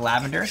aromatic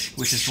lavender,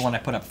 which is the one I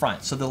put up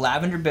front. So the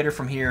lavender bitter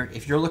from here,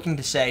 if you're looking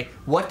to say,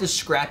 what does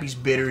Scrappy's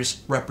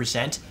bitters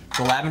represent?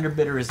 The lavender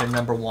bitter is their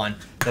 #1.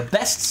 The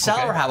best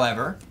seller,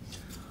 however,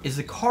 is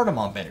the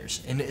cardamom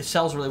bitters, and it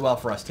sells really well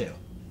for us too.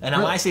 And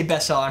when I say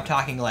bestseller, I'm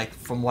talking like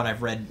from what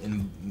I've read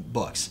in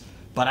books.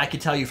 But I could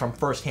tell you from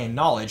firsthand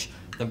knowledge,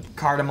 the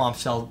cardamom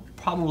sell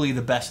probably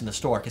the best in the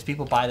store because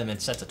people buy them in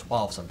sets of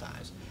 12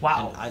 sometimes.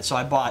 Wow. So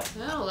I bought.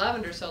 Oh,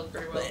 lavender sells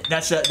pretty well.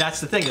 That's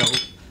the thing though.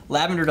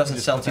 Lavender doesn't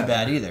sell too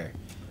bad either.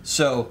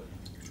 So,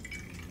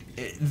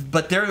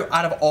 but they're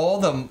out of all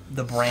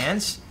the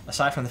brands,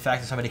 aside from the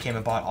fact that somebody came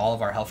and bought all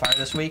of our Hellfire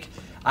this week,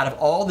 out of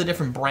all the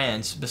different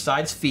brands,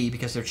 besides Fee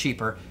because they're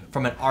cheaper,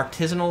 from an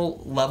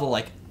artisanal level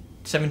like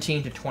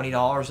 $17 to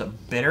 $20 a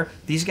bitter,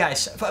 these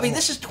guys. I mean,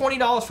 this is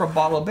 $20 for a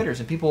bottle of bitters,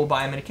 and people will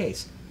buy them in a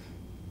case.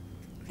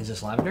 Is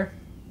this lavender?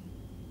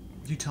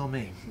 You tell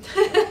me.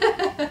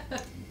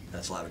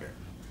 That's lavender.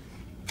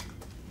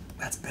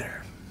 That's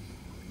bitter.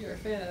 You're a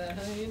fan of that,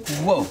 huh, Ian?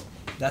 Whoa,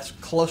 that's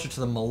closer to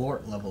the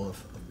Malort level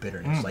of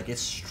bitterness. Like it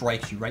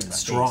strikes you right in the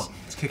Strong. face.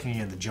 It's kicking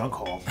you in the junk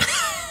hole.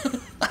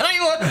 I don't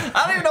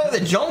even know what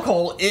the junk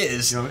hole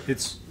is. You know,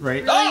 it's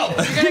right. Oh!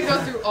 You're gonna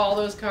go through all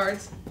those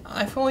cards?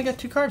 I've only got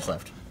 2 cards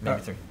left. Maybe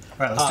 3. All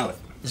right, let's do it.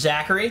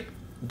 Zachary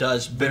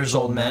does Bitters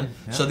Old Men.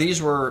 Yeah. So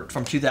these were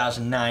from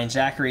 2009.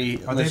 Zachary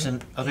lives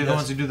in. Are they the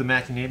ones who do the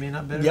macadamia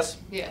nut bitters?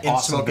 Yep. Yeah. In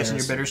Awesome Smoke Is in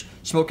Your bitters.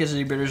 Bitters. Smoke Is in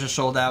Your Bitters are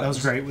sold out. That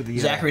was great with the.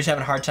 Zachary's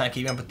having a hard time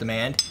keeping up with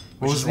demand,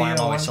 What which was is why I'm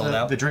the, always sold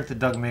out. the drink that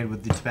Doug made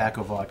with the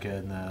tobacco vodka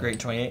and the. Great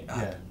 28.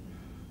 Yeah.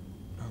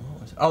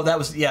 Oh, that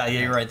was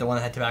you're right. The one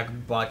that had tobacco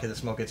vodka, the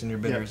Smoke It's in Your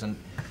Bitters, and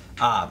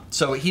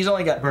so he's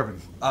only got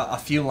Bourbon. A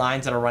few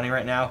lines that are running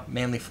right now,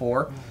 mainly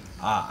 4.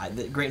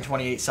 The Great and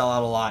 28 sell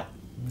out a lot.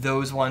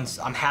 Those ones,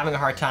 I'm having a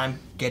hard time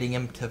getting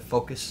him to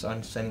focus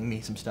on sending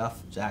me some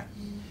stuff, Zach.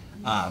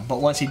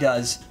 But once he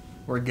does,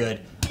 we're good.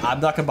 I'm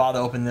not gonna bother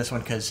opening this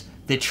one because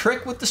the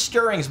trick with the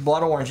stirrings,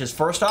 blood oranges.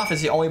 First off,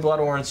 is the only blood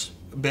orange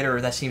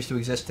bitter that seems to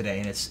exist today,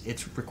 and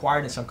it's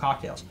required in some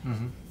cocktails.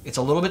 Mm-hmm. It's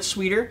a little bit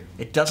sweeter.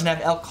 It doesn't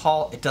have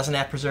alcohol. It doesn't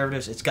have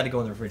preservatives. It's got to go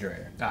in the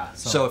refrigerator.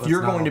 So if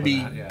you're going to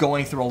be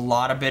going through a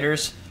lot of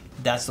bitters,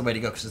 that's the way to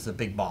go because it's a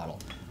big bottle.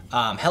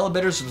 Hella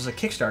Bitters was a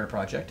Kickstarter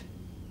project.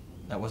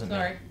 That wasn't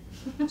Sorry.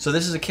 me. So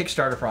this is a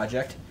Kickstarter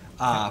project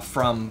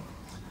from.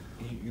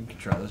 You can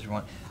try those if you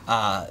want.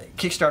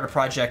 Kickstarter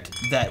project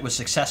that was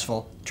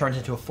successful turns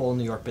into a full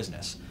New York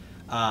business,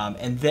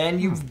 and then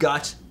you've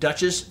got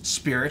Dutch's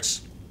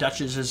Spirits.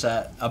 Dutch's is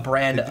a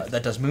brand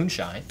that does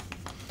moonshine.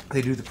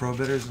 They do the Pro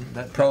Bitters?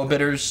 Pro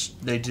Bitters.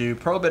 They do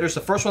Pro Bitters.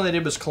 The first one they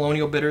did was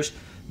Colonial Bitters.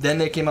 Then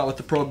they came out with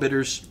the Pro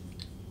Bitters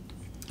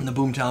and the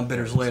Boomtown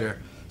Bitters later.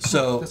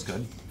 So that's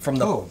good. From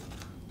the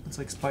it's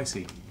like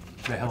spicy.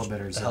 The Hella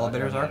Bitters. The Hella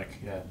Bitters are?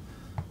 Yeah.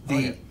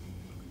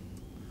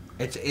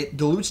 It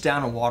dilutes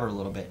down in water a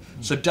little bit.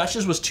 So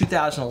Dutch's was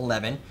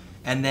 2011,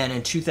 and then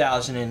in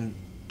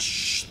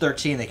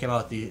 2013 they came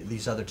out with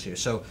these other 2.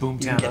 So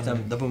Boomtown. you can get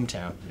them, the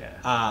Boomtown.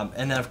 Yeah.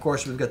 And then of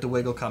course we've got the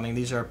Wigle coming.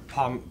 These are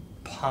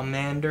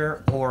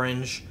Pomander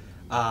Orange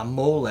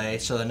Mole,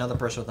 so another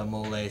person with a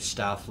mole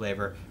style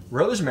flavor.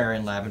 Rosemary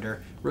and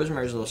lavender.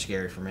 Rosemary's a little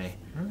scary for me.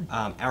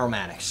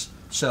 Aromatics.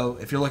 So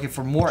if you're looking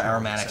for more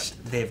aromatics,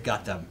 they've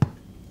got them.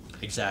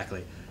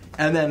 Exactly.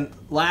 And then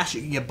last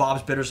you can get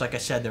Bob's Bitters, like I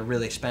said, they're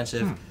really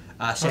expensive.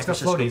 San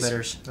Francisco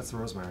Bitters. That's the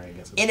rosemary, I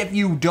guess. And if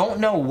you don't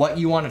know what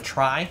you want to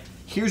try,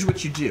 here's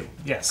what you do.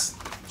 Yes.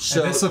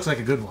 So and this looks like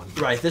a good one.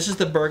 Right, this is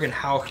the Berg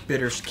Hauck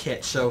Bitters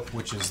kit. So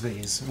which is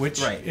these?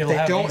 Which right,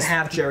 they don't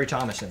have Jerry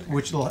Thomas in it.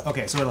 Which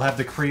okay, so it'll have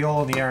the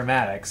Creole and the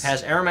aromatics.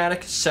 Has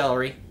aromatic,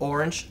 celery,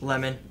 orange,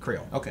 lemon,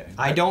 Creole. Okay.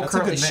 I don't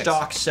currently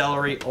stock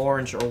celery,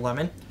 orange, or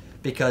lemon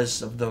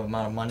because of the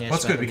amount of money I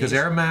spent. That's good because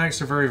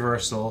aromatics are very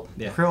versatile.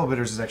 Yeah. Creole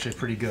Bitters is actually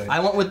pretty good. I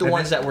went with the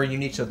ones that were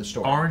unique to the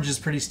store. Orange is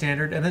pretty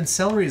standard, and then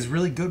celery is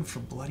really good for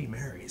Bloody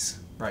Marys.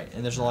 Right,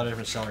 and there's a lot of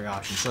different celery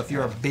options. So if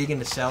you're big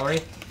into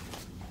celery,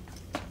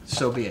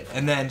 so be it.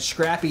 And then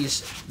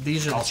Scrappy's,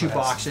 these are the 2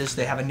 boxes.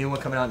 They have a new one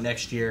coming out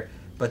next year.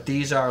 But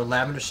these are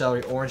lavender,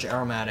 celery, orange,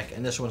 aromatic,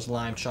 and this one's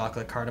lime,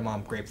 chocolate,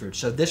 cardamom, grapefruit.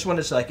 So this one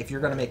is like if you're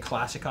going to make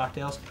classic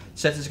cocktails,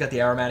 since it's got the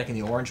aromatic and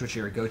the orange, which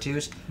are your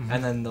go-tos,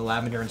 and then the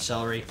lavender and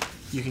celery,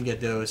 you can get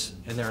those,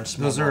 and they're in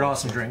small Those are bottles.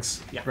 awesome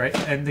drinks, Yeah. right?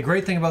 And the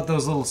great thing about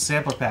those little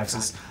sampler packs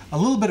is a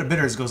little bit of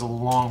bitters goes a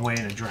long way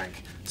in a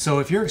drink. So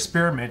if you're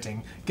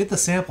experimenting, get the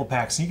sample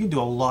packs, and you can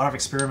do a lot of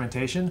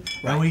experimentation.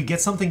 Right. And when you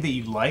get something that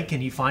you like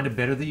and you find a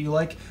bitter that you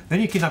like, then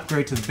you can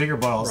upgrade to the bigger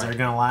bottles that are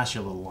going to last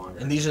you a little longer.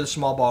 And these are the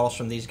small bottles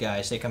from these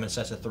guys. They come in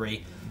sets of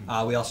 3.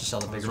 We also sell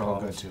the bigger are all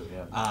bottles. good too,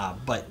 yeah.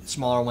 But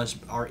smaller ones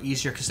are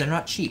easier because they're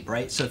not cheap,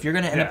 right? So if you're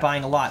going to end up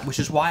buying a lot, which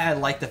is why I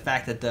like the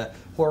fact that the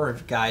horror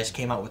guys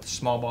came out with the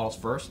small bottles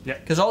first. Yeah.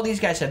 Because all these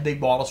guys have big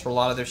bottles for a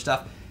lot of their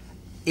stuff.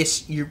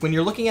 When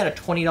you're looking at a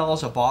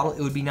 $20 a bottle,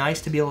 it would be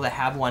nice to be able to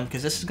have one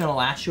because this is going to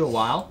last you a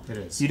while. It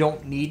is. You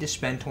don't need to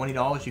spend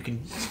 $20. You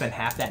can spend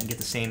half that and get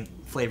the same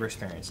flavor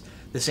experience.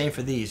 The same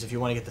for these. If you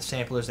want to get the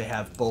samplers, they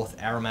have both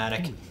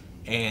aromatic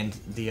and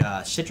the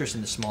citrus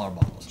in the smaller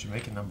bottles.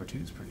 Jamaican number 2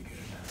 is pretty good.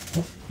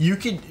 You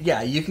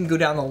can go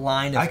down the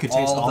line of I could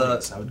taste all the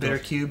these. I would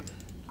Bittercube.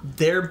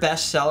 Their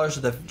best sellers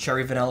are the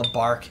cherry vanilla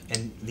bark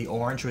and the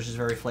orange, which is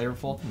very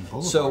flavorful.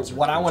 So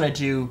what I want to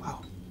do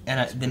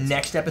in the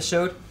next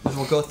episode is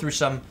we'll go through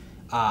some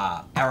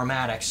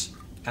aromatics,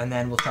 and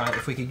then we'll try,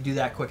 if we can do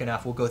that quick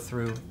enough, we'll go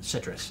through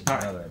citrus in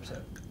another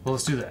episode. Well,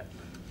 let's do that.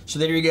 So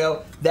there you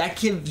go. That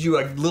gives you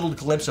a little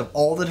glimpse of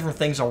all the different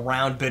things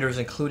around bitters,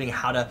 including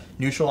how to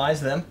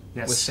neutralize them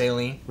with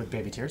saline. With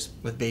baby tears.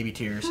 With baby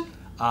tears.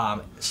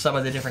 Some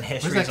of the different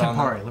histories Where's that on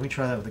Campari? them. Let me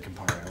try that with the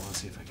Campari. I want to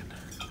see if I can.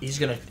 He's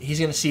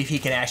gonna see if he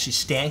can actually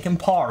stand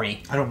Campari.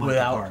 I don't mind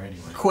without Campari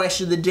anyway.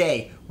 Question of the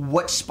day: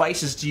 what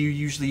spices do you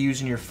usually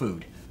use in your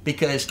food?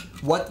 Because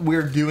what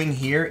we're doing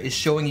here is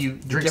showing you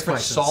the Drink different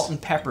spices. salt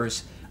and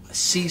peppers,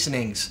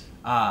 seasonings,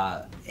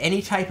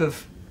 any type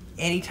of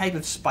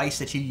spice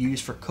that you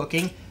use for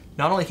cooking.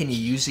 Not only can you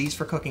use these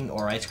for cooking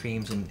or ice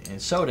creams and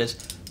sodas,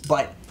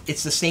 but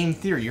it's the same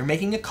theory. You're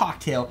making a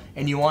cocktail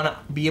and you want to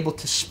be able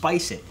to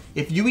spice it.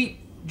 If you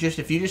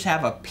just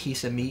have a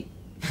piece of meat,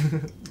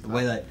 the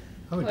way that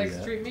Like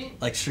street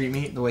meat? like street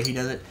meat, the way he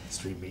does it,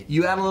 Street meat.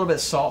 you add a little bit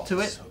of salt to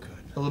it, So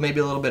good. maybe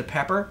a little bit of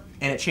pepper,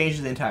 and it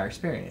changes the entire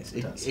experience.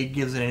 does. It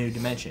gives it a new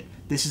dimension.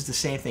 This is the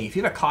same thing. If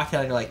you have a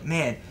cocktail and you're like,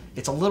 man,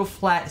 it's a little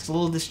flat, it's a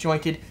little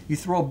disjointed, you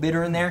throw a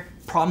bitter in there,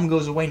 problem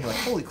goes away, and you're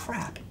like, holy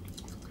crap.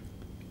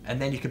 And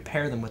then you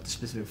compare them with the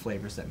specific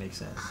flavors that make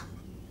sense.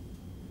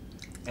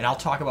 And I'll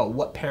talk about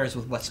what pairs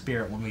with what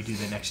spirit when we do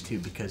the next two,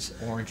 because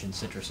orange and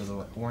citrus,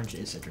 orange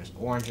is citrus.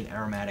 Orange and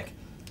aromatic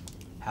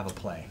have a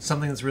play.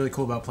 Something that's really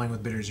cool about playing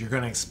with bitters, you're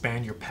going to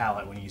expand your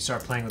palate when you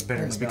start playing with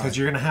bitters, my God. because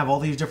you're going to have all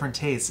these different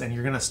tastes, and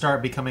you're going to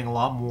start becoming a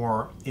lot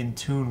more in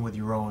tune with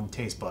your own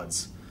taste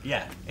buds.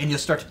 Yeah, and you'll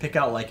start to pick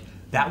out, like,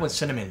 that one's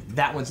cinnamon,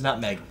 that one's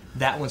nutmeg,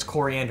 that one's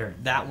coriander,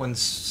 that one's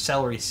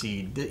celery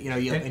seed. You know,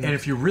 And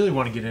if you really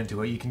want to get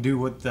into it, you can do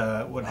what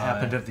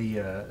happened at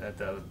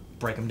the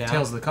break them down.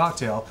 Tales of the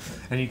Cocktail,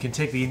 and you can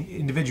take the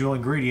individual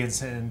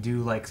ingredients and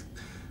do like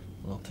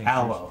Little tinctures.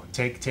 aloe.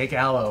 Take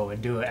aloe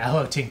and do an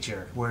aloe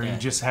tincture where Yeah. you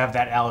just have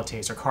that aloe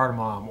taste, or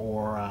cardamom,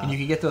 or And you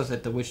can get those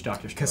at the witch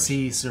doctor store.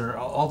 cassis, or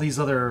all these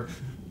other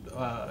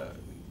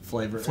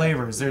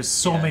flavors. There's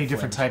so Yeah, many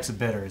different flavors. types of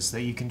bitters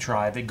that you can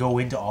try that go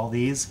into all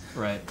these,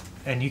 Right.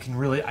 and you can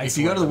really isolate If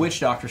you go to the them. witch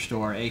doctor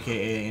store,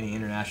 aka any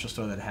international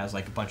store that has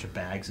like a bunch of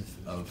bags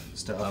of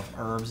Stuff. of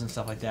herbs and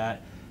stuff like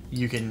that,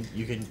 you can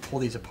pull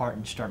these apart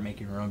and start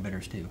making your own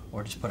bitters too,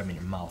 or just put them in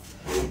your mouth.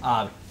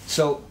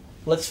 So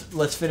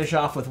let's finish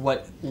off with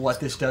what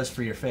this does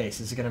for your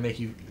face. Is it going to make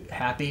you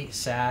happy,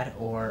 sad,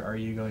 or are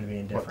you going to be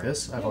indifferent? What,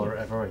 this? I've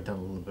already done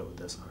a little bit with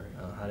this already.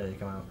 How did it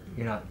come out?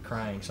 You're not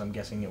crying, so I'm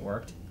guessing it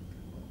worked.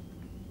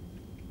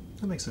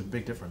 That makes a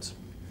big difference.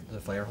 Is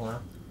it flavorful now?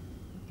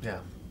 Yeah.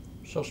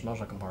 Still smells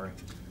like Campari.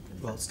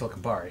 Well, it's still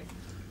Campari.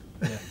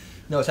 Yeah.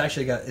 No, it's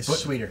actually it's But-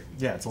 sweeter.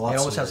 Yeah, it's a lot. It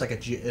almost sweeter. has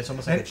like it's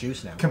almost like a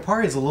juice now.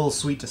 Campari is a little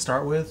sweet to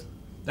start with.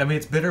 I mean,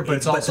 it's bitter, but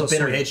it's But also the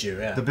bitter sweet. hits you,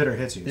 yeah. The bitter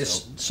hits you.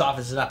 This So.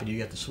 softens it up and you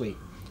get the sweet.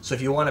 So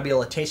if you want to be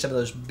able to taste some of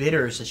those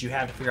bitters that you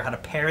have to figure out how to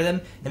pair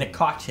them in a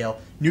cocktail,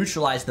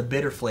 neutralize the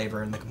bitter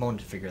flavor and the component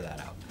to figure that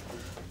out.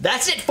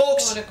 That's it,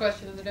 folks! Want a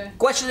question of the day?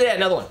 Question of the day,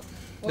 another one.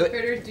 Do What it.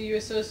 bitters do you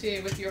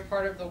associate with your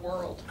part of the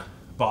world?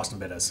 Boston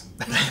bitters.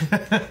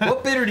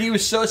 What bitter do you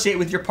associate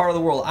with your part of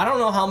the world? I don't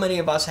know how many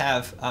of us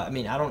have, I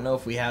don't know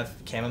if we have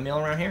chamomile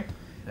around here.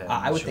 Yeah,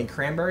 I would sure. think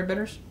cranberry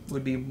bitters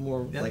would be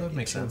more Yeah, like that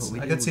makes in tune with sense. what we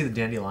I do. could see the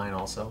dandelion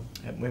also.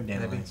 Yeah, we have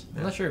dandelions. Maybe.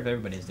 I'm not sure if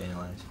everybody has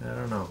dandelions. I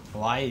don't know.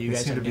 Why? You They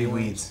guys seem to have be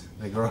dandelions? weeds.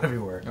 They grow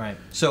everywhere. All right.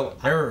 So,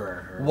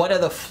 Everywhere. what are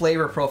the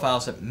flavor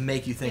profiles that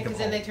make you think Because of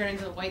then home? they turn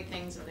into the white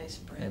things and they They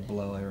spread.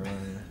 blow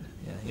everyone.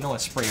 Yeah, you don't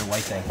want to spray your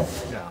white thing.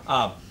 Yeah.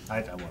 Um, I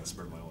want to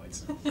spread my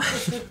whites.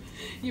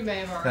 You may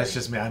have already. That's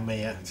just me. I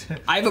may.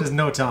 I have a- There's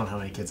no telling how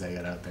many kids I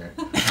got out there.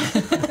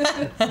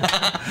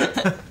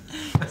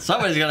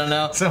 Somebody's gonna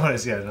know.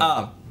 Somebody's got to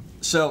know.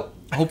 So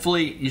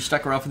hopefully you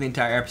stuck around for the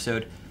entire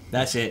episode.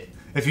 That's it.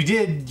 If you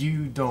did,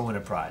 you don't win a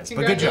prize.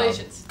 But good job.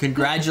 Congratulations.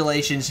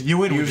 Congratulations. If you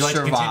win, would You've you like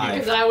to continue? survived.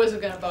 Because I was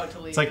about to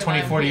leave. It's like but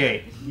I'm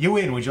 2048. You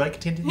win. Would you like to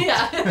continue? here.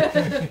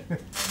 Yeah.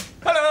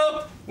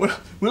 Hello.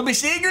 We'll be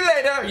seeing you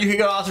later. You can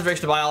go to Awesome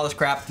Drinks to buy all this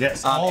crap.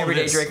 Yes, all of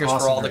Everyday this Drinkers for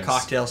Awesome all the Drinks.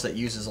 cocktails that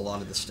uses a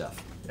lot of this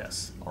stuff.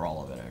 Yes. Or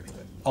all of it, actually.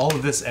 All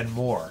of this and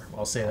more.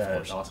 I'll say that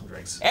course. at Awesome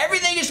Drinks.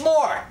 Everything is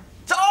more.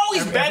 It's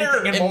always better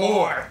Everything and and more.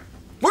 more.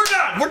 We're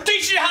done. We're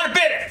teaching you how to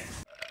bid it.